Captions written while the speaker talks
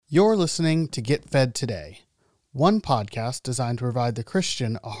You're listening to Get Fed Today, one podcast designed to provide the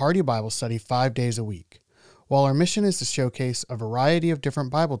Christian a hearty Bible study 5 days a week. While our mission is to showcase a variety of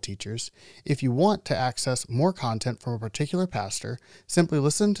different Bible teachers, if you want to access more content from a particular pastor, simply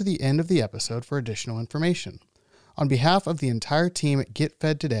listen to the end of the episode for additional information. On behalf of the entire team at Get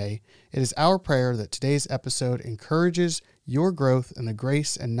Fed Today, it is our prayer that today's episode encourages your growth in the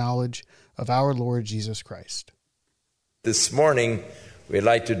grace and knowledge of our Lord Jesus Christ. This morning, we'd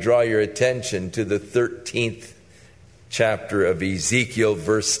like to draw your attention to the 13th chapter of Ezekiel,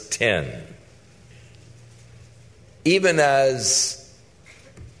 verse 10. Even as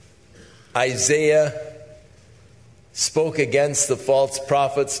Isaiah spoke against the false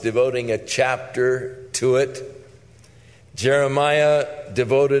prophets, devoting a chapter to it, Jeremiah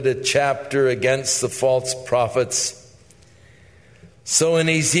devoted a chapter against the false prophets. So in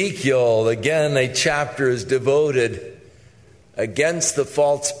Ezekiel, again, a chapter is devoted against the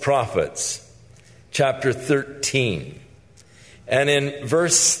false prophets, chapter 13. And in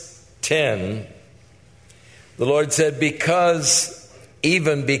verse 10, the Lord said, because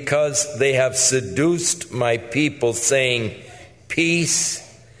they have seduced my people, saying, peace,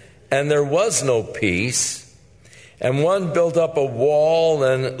 and there was no peace, and one built up a wall,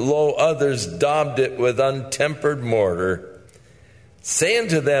 and lo, others daubed it with untempered mortar, say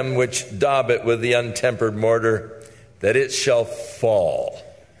unto them which daub it with the untempered mortar, that it shall fall.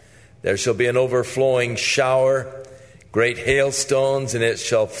 There shall be an overflowing shower, great hailstones, and it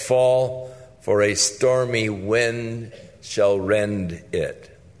shall fall, for a stormy wind shall rend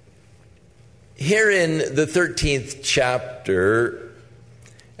it. Here in the 13th chapter,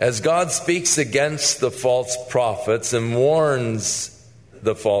 as God speaks against the false prophets and warns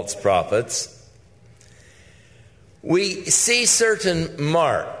the false prophets, we see certain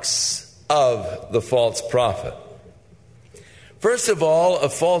marks of the false prophet. First of all, a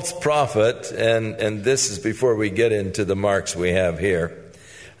false prophet, and this is before we get into the marks we have here,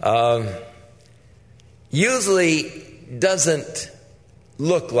 usually doesn't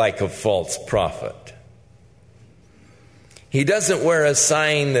look like a false prophet. He doesn't wear a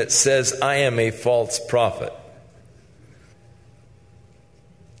sign that says, I am a false prophet.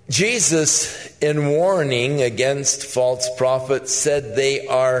 Jesus, in warning against false prophets, said they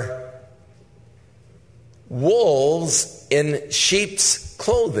are wolves in sheep's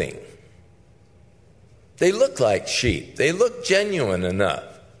clothing. They look like sheep. They look genuine enough.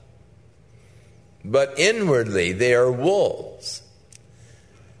 But inwardly, they are wolves.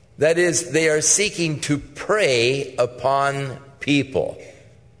 That is, they are seeking to prey upon people.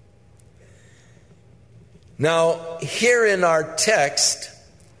 Now, here in our text,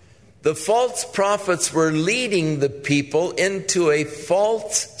 the false prophets were leading the people into a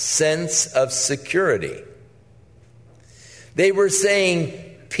false sense of security. They were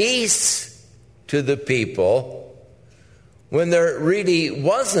saying peace to the people when there really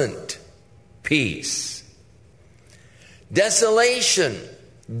wasn't peace. Desolation,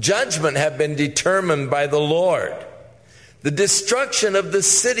 judgment had been determined by the Lord. The destruction of the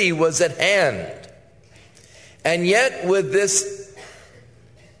city was at hand. And yet with this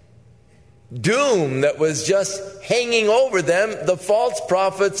doom that was just hanging over them, the false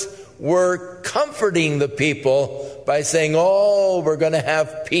prophets were comforting the people by saying, oh, we're going to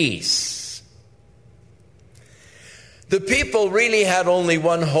have peace. The people really had only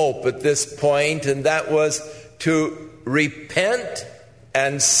one hope at this point, and that was to repent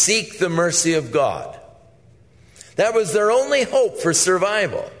and seek the mercy of God. That was their only hope for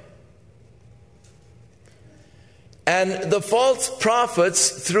survival. And the false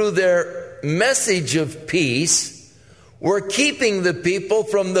prophets, through their message of peace, were keeping the people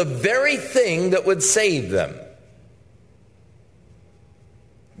from the very thing that would save them.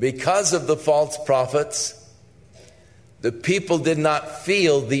 Because of the false prophets, the people did not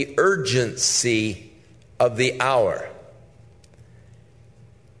feel the urgency of the hour.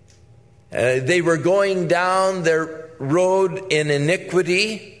 They were going down their road in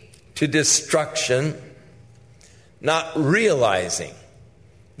iniquity to destruction, not realizing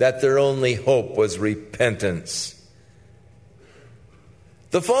that their only hope was repentance.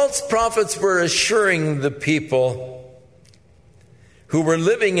 The false prophets were assuring the people who were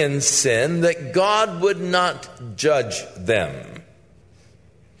living in sin that God would not judge them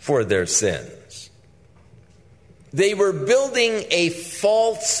for their sins. They were building a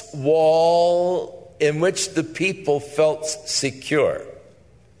false wall in which the people felt secure.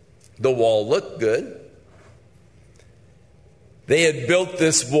 The wall looked good. They had built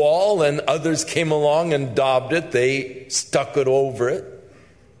this wall and others came along and daubed it. They stuck it over it.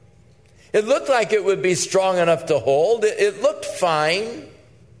 It looked like it would be strong enough to hold. It looked fine.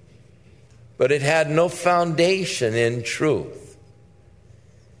 but it had no foundation in truth.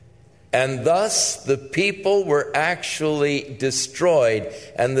 And thus the people were actually destroyed,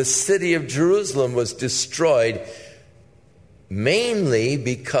 and the city of Jerusalem was destroyed mainly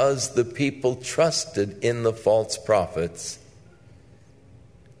because the people trusted in the false prophets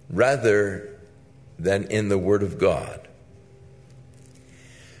rather than in the Word of God.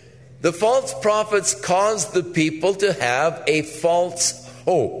 The false prophets caused the people to have a false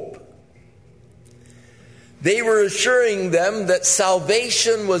hope. They were assuring them that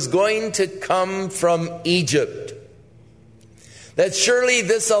salvation was going to come from Egypt, that surely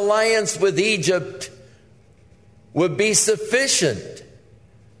this alliance with Egypt would be sufficient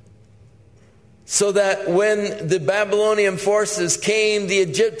so that when the Babylonian forces came, the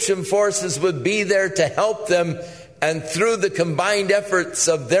Egyptian forces would be there to help them, and through the combined efforts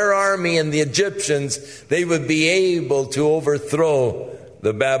of their army and the Egyptians, they would be able to overthrow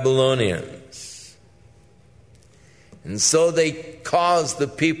the Babylonians. And so they caused the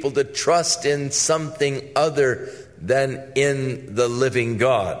people to trust in something other than in the living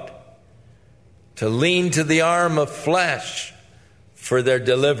God, to lean to the arm of flesh for their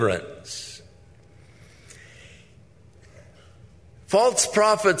deliverance. False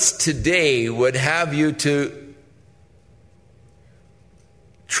prophets today would have you to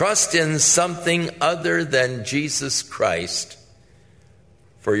trust in something other than Jesus Christ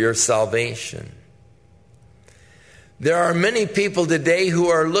for your salvation. There are many people today who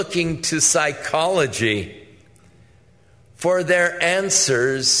are looking to psychology for their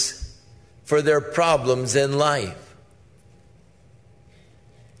answers for their problems in life.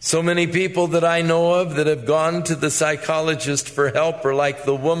 So many people that I know of that have gone to the psychologist for help are like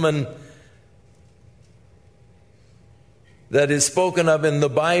the woman that is spoken of in the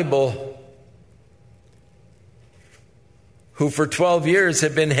Bible, who for 12 years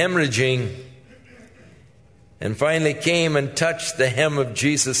had been hemorrhaging and finally came and touched the hem of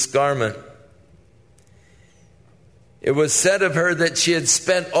Jesus' garment. It was said of her that she had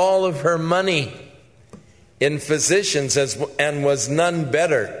spent all of her money in physicians and was none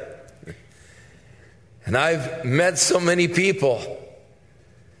better. And I've met so many people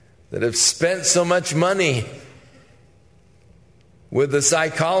that have spent so much money with the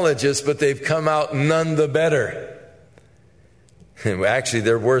psychologist, but they've come out none the better. Actually,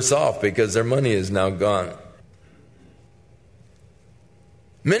 they're worse off because their money is now gone.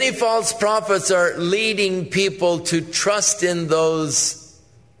 Many false prophets are leading people to trust in those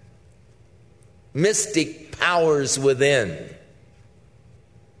mystic powers within.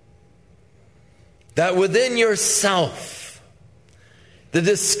 That within yourself, the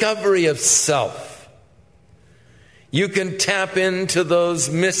discovery of self, you can tap into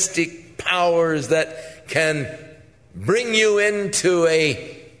those mystic powers that can bring you into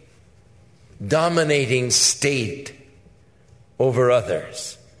a dominating state over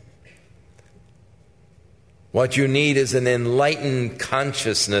others. What you need is an enlightened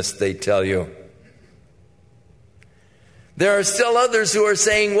consciousness, they tell you. There are still others who are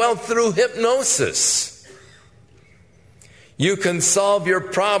saying, well, through hypnosis, you can solve your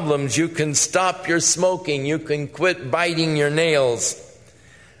problems, you can stop your smoking, you can quit biting your nails,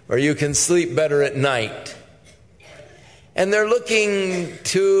 or you can sleep better at night. And they're looking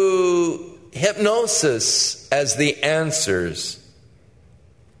to hypnosis as the answers.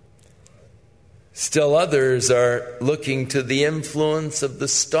 Still others are looking to the influence of the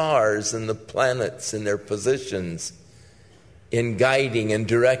stars and the planets and their positions in guiding and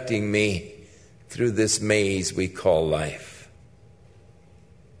directing me through this maze we call life.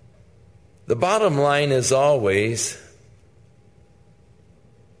 The bottom line is always,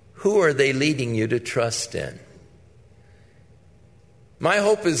 who are they leading you to trust in? My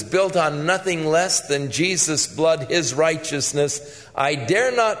hope is built on nothing less than Jesus' blood, His righteousness. I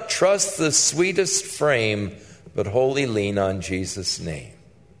dare not trust the sweetest frame, but wholly lean on Jesus' name.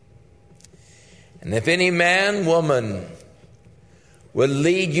 And if any man, woman, would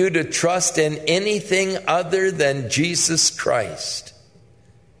lead you to trust in anything other than Jesus Christ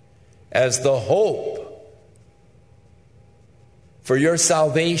as the hope for your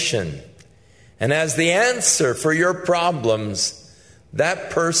salvation and as the answer for your problems,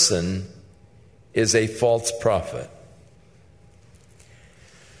 that person is a false prophet.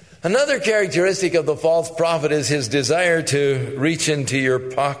 Another characteristic of the false prophet is his desire to reach into your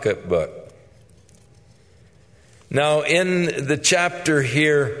pocketbook. Now, in the chapter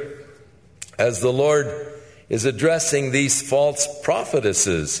here, as the Lord is addressing these false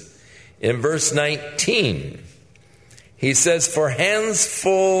prophetesses, in verse 19, He says, for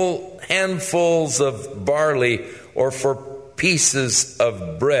handfuls of barley or for pieces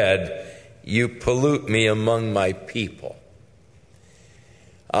of bread, you pollute me among my people.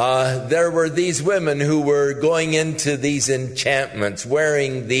 There were these women who were going into these enchantments,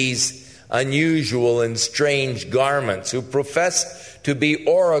 wearing these unusual and strange garments, who professed to be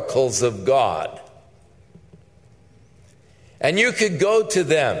oracles of God. And you could go to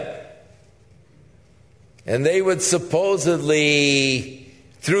them, and they would supposedly,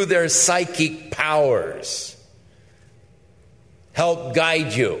 through their psychic powers, help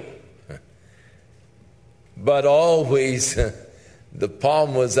guide you. But always the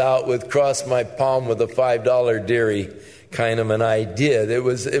palm was out with cross my palm with a $5 dearie kind of an idea. It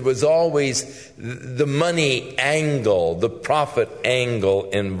was always the money angle, the profit angle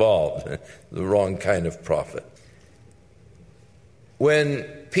involved. The wrong kind of profit. When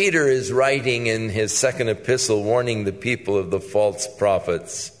Peter is writing in his second epistle warning the people of the false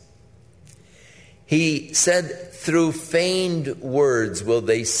prophets, he said, through feigned words will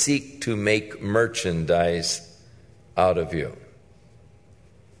they seek to make merchandise out of you.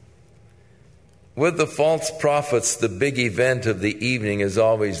 With the false prophets, the big event of the evening is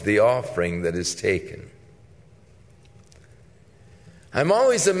always the offering that is taken. I'm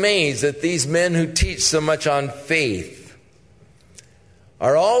always amazed that these men who teach so much on faith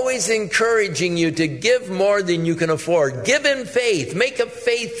are always encouraging you to give more than you can afford. Give in faith. Make a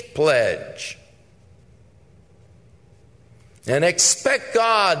faith pledge. And expect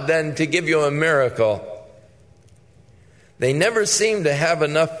God then to give you a miracle. They never seem to have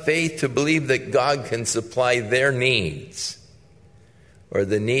enough faith to believe that God can supply their needs or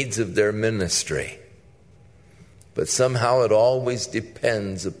the needs of their ministry. But somehow it always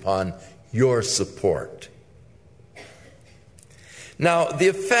depends upon your support. Now, the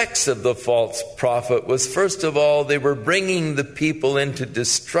effects of the false prophet was, first of all, they were bringing the people into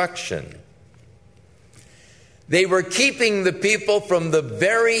destruction. They were keeping the people from the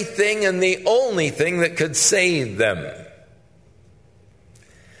very thing and the only thing that could save them.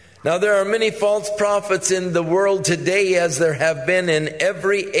 Now, there are many false prophets in the world today, as there have been in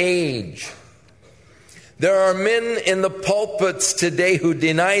every age. There are men in the pulpits today who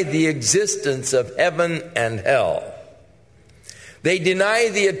deny the existence of heaven and hell. They deny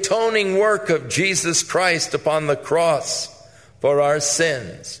the atoning work of Jesus Christ upon the cross for our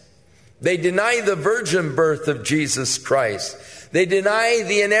sins. They deny the virgin birth of Jesus Christ. They deny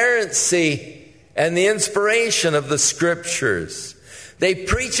the inerrancy and the inspiration of the Scriptures. They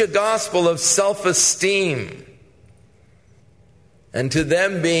preach a gospel of self-esteem. And to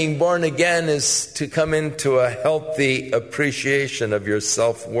them, being born again is to come into a healthy appreciation of your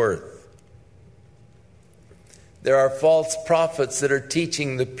self-worth. There are false prophets that are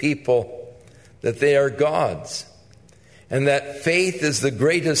teaching the people that they are gods and that faith is the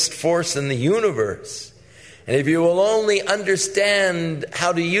greatest force in the universe. And if you will only understand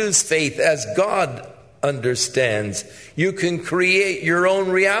how to use faith as God understands, you can create your own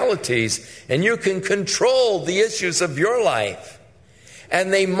realities and you can control the issues of your life.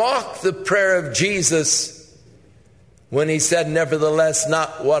 And they mock the prayer of Jesus when he said, nevertheless,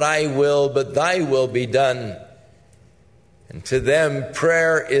 not what I will, but thy will be done. And to them,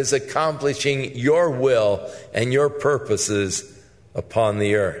 prayer is accomplishing your will and your purposes upon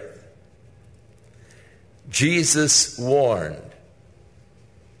the earth. Jesus warned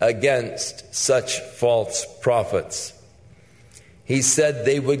against such false prophets. He said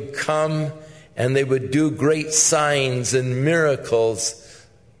they would come and they would do great signs and miracles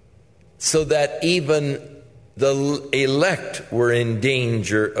so that even the elect were in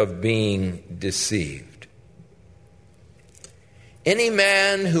danger of being deceived. Any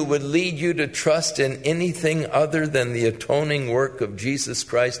man who would lead you to trust in anything other than the atoning work of Jesus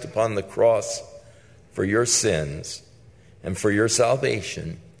Christ upon the cross for your sins and for your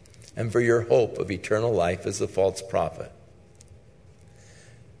salvation and for your hope of eternal life is a false prophet.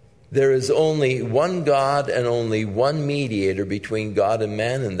 There is only one God and only one mediator between God and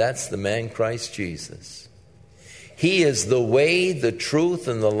man, and that's the man Christ Jesus. He is the way, the truth,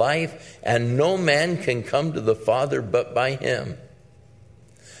 and the life, and no man can come to the Father but by him.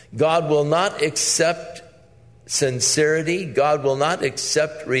 God will not accept sincerity. God will not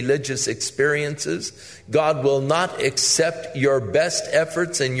accept religious experiences. God will not accept your best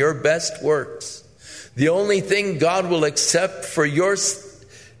efforts and your best works. The only thing God will accept for your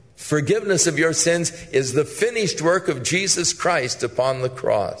forgiveness of your sins is the finished work of Jesus Christ upon the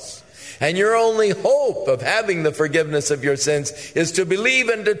cross. And your only hope of having the forgiveness of your sins is to believe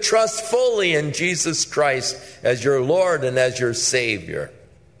and to trust fully in Jesus Christ as your Lord and as your Savior.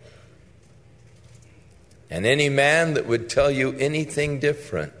 And any man that would tell you anything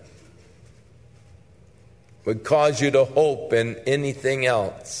different would cause you to hope in anything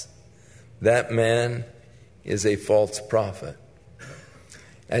else that man is a false prophet.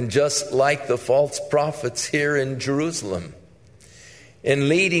 And just like the false prophets here in Jerusalem, in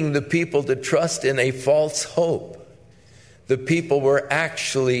leading the people to trust in a false hope, the people were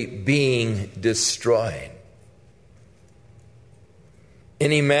actually being destroyed.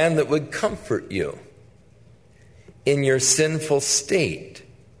 Any man that would comfort you in your sinful state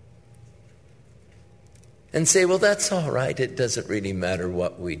and say, well, that's all right, it doesn't really matter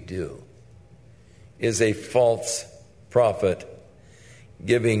what we do, is a false prophet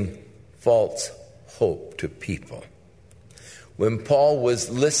giving false hope to people. When Paul was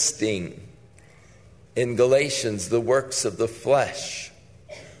listing in Galatians the works of the flesh,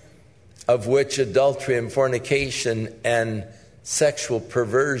 of which adultery and fornication and sexual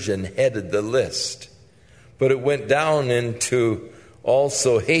perversion headed the list, but it went down into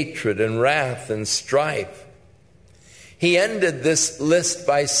also hatred and wrath and strife. He ended this list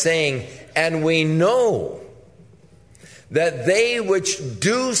by saying, and we know that they which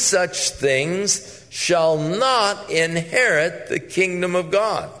do such things shall not inherit the kingdom of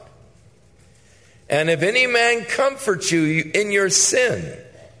God. And if any man comforts you in your sin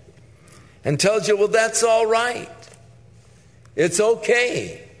and tells you, well, that's all right, it's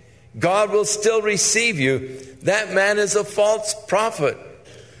okay, God will still receive you, that man is a false prophet.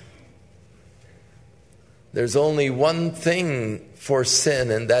 There's only one thing for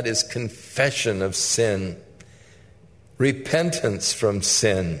sin, and that is confession of sin, repentance from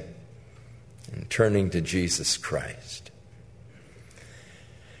sin, and turning to Jesus Christ.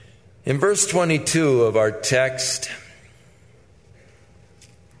 In verse 22 of our text,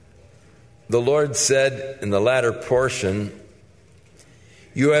 the Lord said in the latter portion,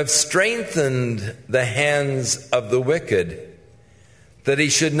 you have strengthened the hands of the wicked, that he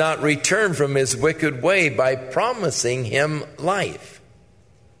should not return from his wicked way by promising him life.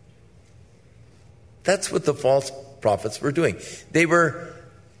 That's what the false prophets were doing. They were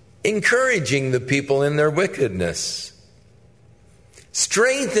encouraging the people in their wickedness,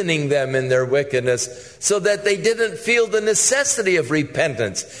 strengthening them in their wickedness so that they didn't feel the necessity of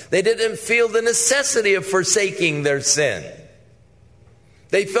repentance. They didn't feel the necessity of forsaking their sin.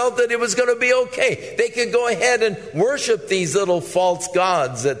 They felt that it was going to be okay. They could go ahead and worship these little false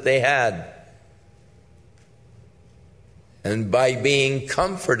gods that they had. And by being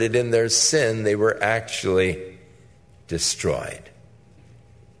comforted in their sin, they were actually destroyed.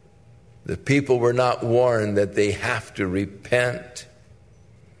 The people were not warned that they have to repent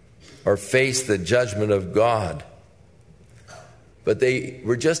or face the judgment of God. But they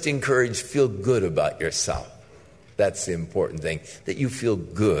were just encouraged, feel good about yourself. That's the important thing, that you feel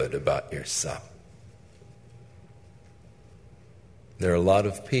good about yourself. There are a lot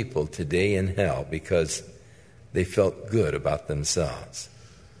of people today in hell because they felt good about themselves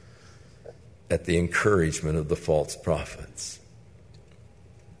at the encouragement of the false prophets.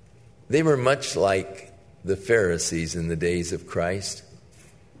 They were much like the Pharisees in the days of Christ.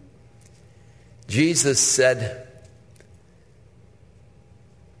 Jesus said,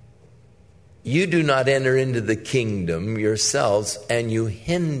 you do not enter into the kingdom yourselves, and you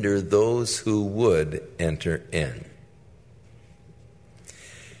hinder those who would enter in.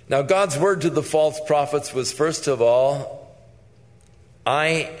 Now, God's word to the false prophets was, first of all,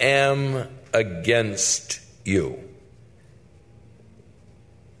 I am against you.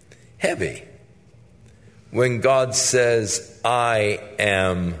 Heavy when God says, I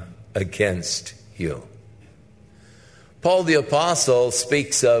am against you. Paul the Apostle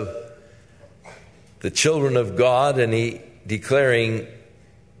speaks of the children of God, and he declaring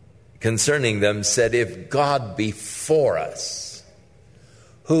concerning them said, if God be for us,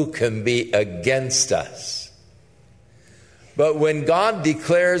 who can be against us? But when God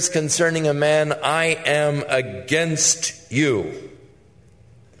declares concerning a man, I am against you,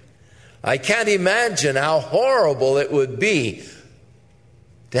 I can't imagine how horrible it would be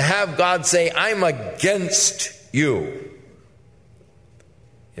to have God say, I'm against you.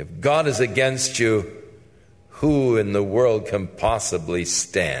 If God is against you, who in the world can possibly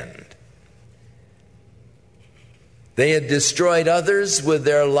stand? They had destroyed others with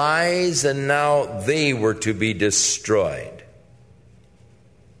their lies, and now they were to be destroyed.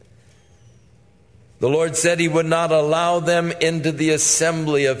 The Lord said he would not allow them into the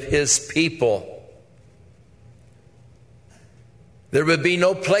assembly of his people. There would be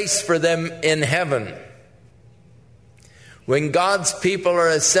no place for them in heaven. When God's people are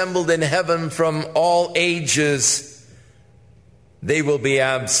assembled in heaven from all ages, they will be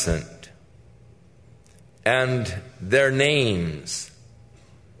absent, and their names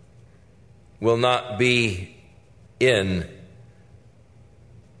will not be in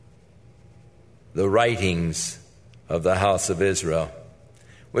the writings of the house of Israel,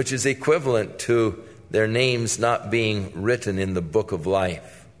 which is equivalent to their names not being written in the book of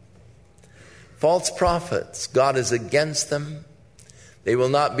life. False prophets, God is against them. They will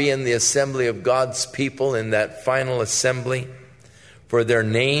not be in the assembly of God's people in that final assembly, for their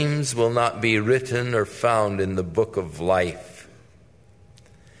names will not be written or found in the book of life.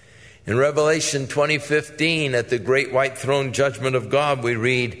 In Revelation 20:15, at the great white throne judgment of God, we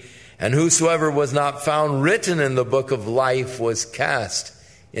read, "And whosoever was not found written in the book of life was cast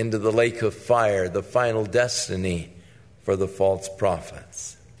into the lake of fire," the final destiny for the false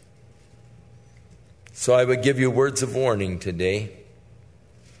prophets. So I would give you words of warning today.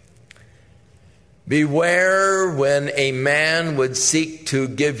 Beware when a man would seek to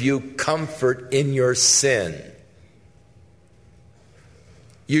give you comfort in your sin.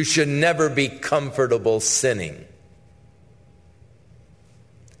 You should never be comfortable sinning.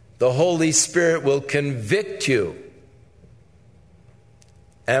 The Holy Spirit will convict you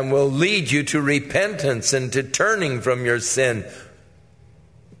and will lead you to repentance and to turning from your sin.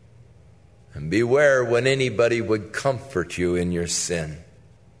 And beware when anybody would comfort you in your sin.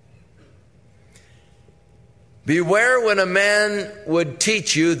 Beware when a man would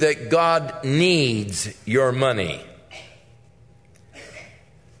teach you that God needs your money.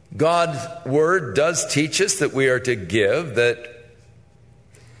 God's word does teach us that we are to give, that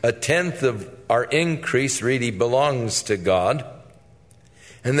a tenth of our increase really belongs to God,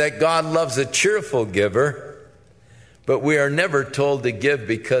 and that God loves a cheerful giver, but we are never told to give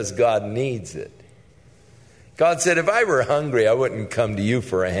because God needs it. God said, if I were hungry, I wouldn't come to you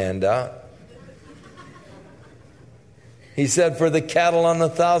for a handout. He said, for the cattle on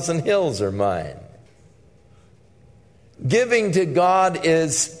 1,000 hills are mine. Giving to God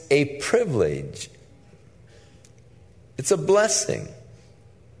is a privilege. It's a blessing.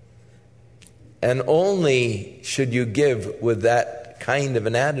 And only should you give with that kind of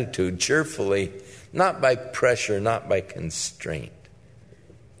an attitude, cheerfully, not by pressure, not by constraint.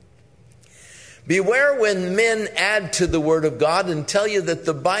 Beware when men add to the Word of God and tell you that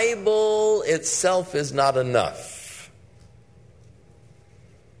the Bible itself is not enough.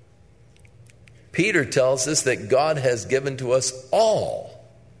 Peter tells us that God has given to us all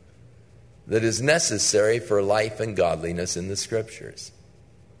that is necessary for life and godliness in the Scriptures.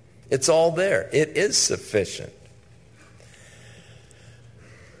 It's all there. It is sufficient.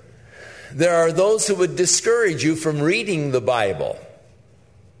 There are those who would discourage you from reading the Bible.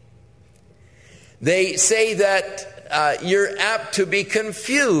 They say that you're apt to be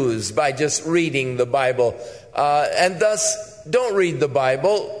confused by just reading the Bible, and thus don't read the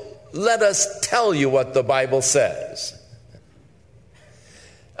Bible. Let us tell you what the Bible says.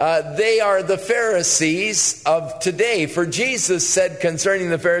 They are the Pharisees of today. For Jesus said concerning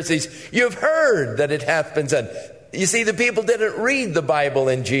the Pharisees, you've heard that it hath been said. You see, the people didn't read the Bible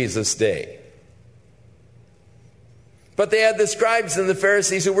in Jesus' day. But they had the scribes and the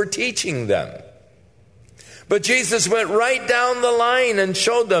Pharisees who were teaching them. But Jesus went right down the line and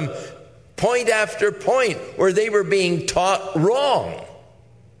showed them point after point where they were being taught wrong.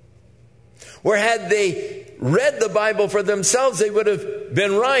 Where had they read the Bible for themselves, they would have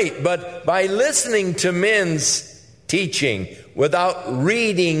been right. But by listening to men's teaching without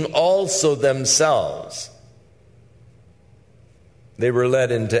reading also themselves, they were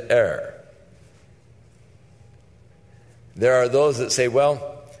led into error. There are those that say,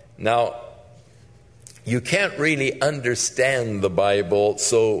 well, now, you can't really understand the Bible,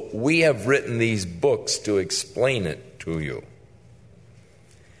 so we have written these books to explain it to you.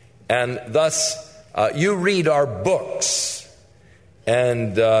 And thus, you read our books,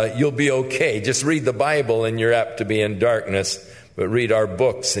 and you'll be okay. Just read the Bible, and you're apt to be in darkness. But read our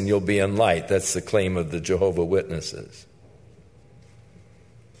books, and you'll be in light. That's the claim of the Jehovah's Witnesses.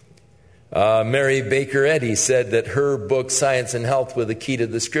 Mary Baker Eddy said that her book, Science and Health with the Key to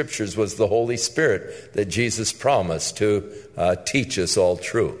the Scriptures, was the Holy Spirit that Jesus promised to teach us all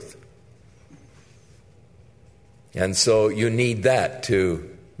truth. And so you need that to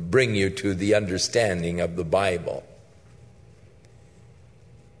bring you to the understanding of the Bible.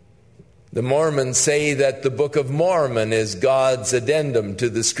 The Mormons say that the Book of Mormon is God's addendum to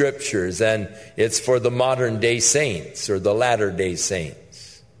the Scriptures, and it's for the modern day saints or the latter day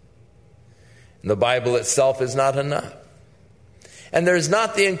saints. And the Bible itself is not enough. And there's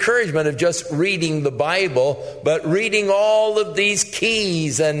not the encouragement of just reading the Bible, but reading all of these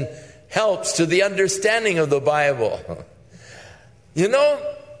keys and helps to the understanding of the Bible. You know,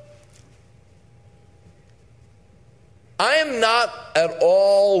 I am not at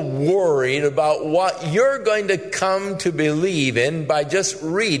all worried about what you're going to come to believe in by just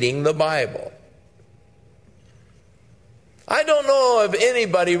reading the Bible. I don't know of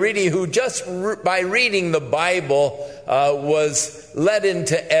anybody really who just by reading the Bible was led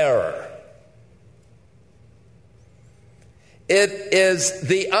into error. It is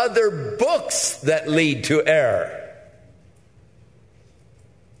the other books that lead to error.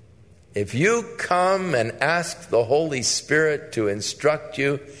 If you come and ask the Holy Spirit to instruct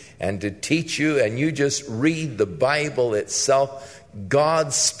you and to teach you, and you just read the Bible itself,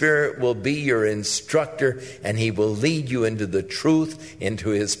 God's Spirit will be your instructor, and He will lead you into the truth, into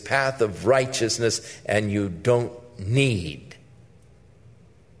His path of righteousness, and you don't need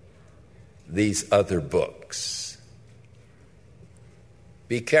these other books.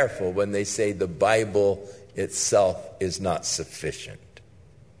 Be careful when they say the Bible itself is not sufficient.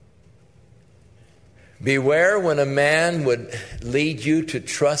 Beware when a man would lead you to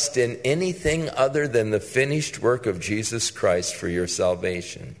trust in anything other than the finished work of Jesus Christ for your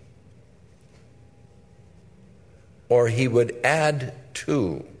salvation. Or he would add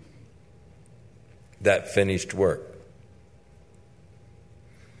to that finished work.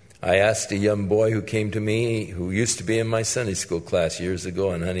 I asked a young boy who came to me, who used to be in my Sunday school class years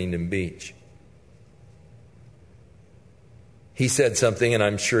ago in Huntington Beach. He said something, and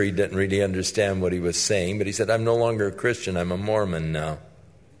I'm sure he didn't really understand what he was saying, but he said, I'm no longer a Christian, I'm a Mormon now.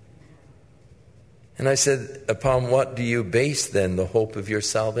 And I said, upon what do you base then the hope of your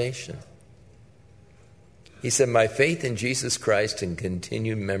salvation? He said, my faith in Jesus Christ and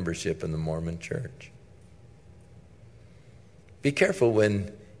continued membership in the Mormon Church. Be careful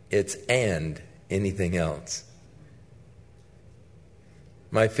when it's and anything else.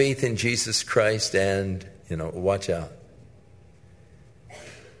 My faith in Jesus Christ and, watch out.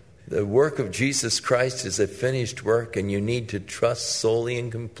 The work of Jesus Christ is a finished work, and you need to trust solely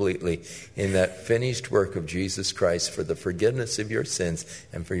and completely in that finished work of Jesus Christ for the forgiveness of your sins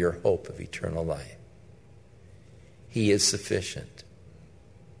and for your hope of eternal life. He is sufficient.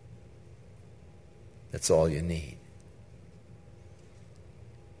 That's all you need.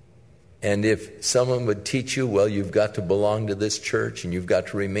 And if someone would teach you, well, you've got to belong to this church and you've got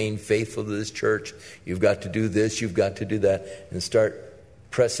to remain faithful to this church, you've got to do this, you've got to do that, and start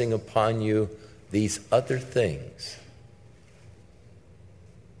pressing upon you these other things,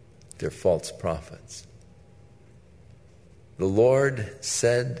 they're false prophets. The Lord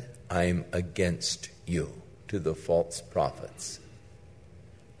said, I'm against you, to the false prophets,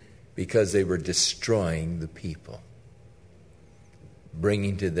 because they were destroying the people,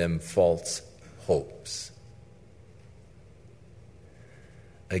 bringing to them false hopes.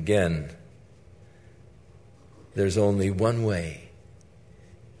 Again, there's only one way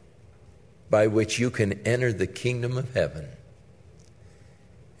by which you can enter the kingdom of heaven,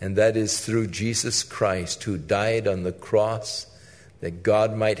 and that is through Jesus Christ, who died on the cross that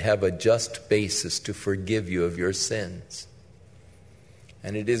God might have a just basis to forgive you of your sins.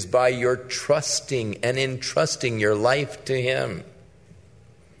 And it is by your trusting and entrusting your life to Him,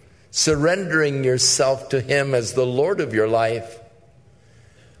 surrendering yourself to Him as the Lord of your life,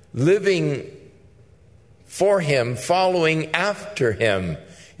 living for Him, following after Him.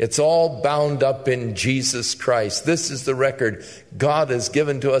 It's all bound up in Jesus Christ. This is the record. God has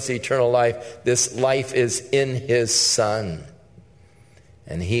given to us eternal life. This life is in His Son.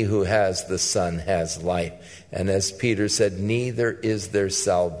 And he who has the Son has life. And as Peter said, neither is there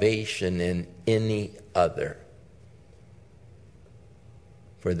salvation in any other.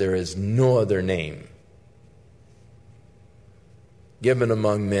 For there is no other name given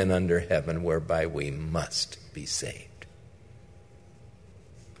among men under heaven whereby we must be saved.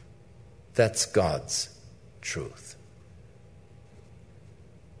 That's God's truth.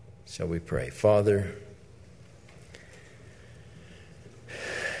 Shall we pray? Father,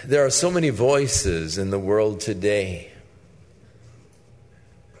 there are so many voices in the world today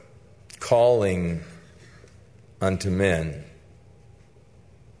calling unto men.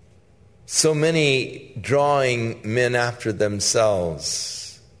 So many drawing men after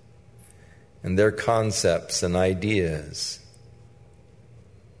themselves and their concepts and ideas.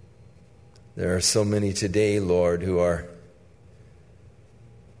 There are so many today, Lord, who are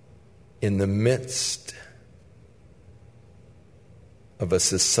in the midst of a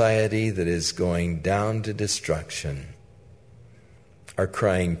society that is going down to destruction, are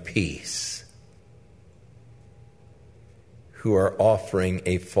crying peace, who are offering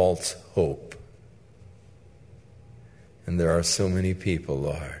a false hope. And there are so many people,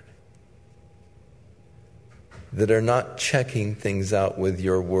 Lord, that are not checking things out with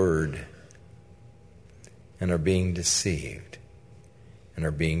your word and are being deceived and are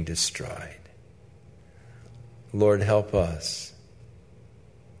being destroyed. Lord, help us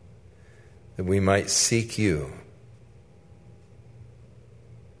that we might seek you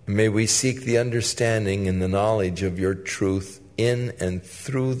May we seek the understanding and the knowledge of your truth in and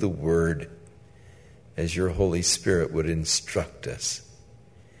through the Word, as your Holy Spirit would instruct us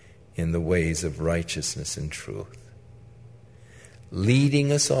in the ways of righteousness and truth, leading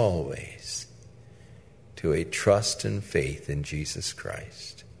us always to a trust and faith in Jesus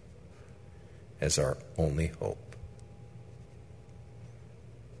Christ as our only hope.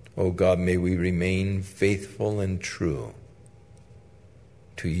 Oh God, may we remain faithful and true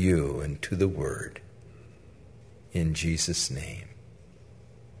to you and to the Word. In Jesus' name,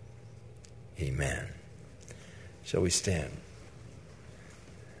 amen. Shall we stand?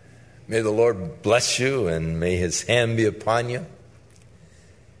 May the Lord bless you, and may his hand be upon you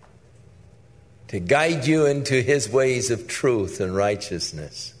to guide you into his ways of truth and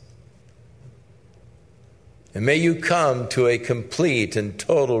righteousness. And may you come to a complete and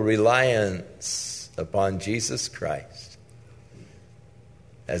total reliance upon Jesus Christ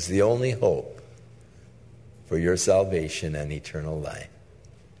as the only hope for your salvation and eternal life.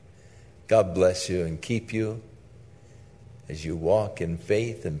 God bless you and keep you as you walk in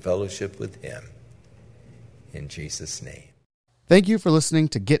faith and fellowship with him. In Jesus' name. Thank you for listening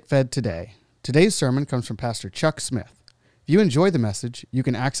to Get Fed Today. Today's sermon comes from Pastor Chuck Smith. If you enjoyed the message, you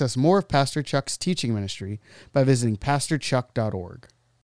can access more of Pastor Chuck's teaching ministry by visiting pastorchuck.org.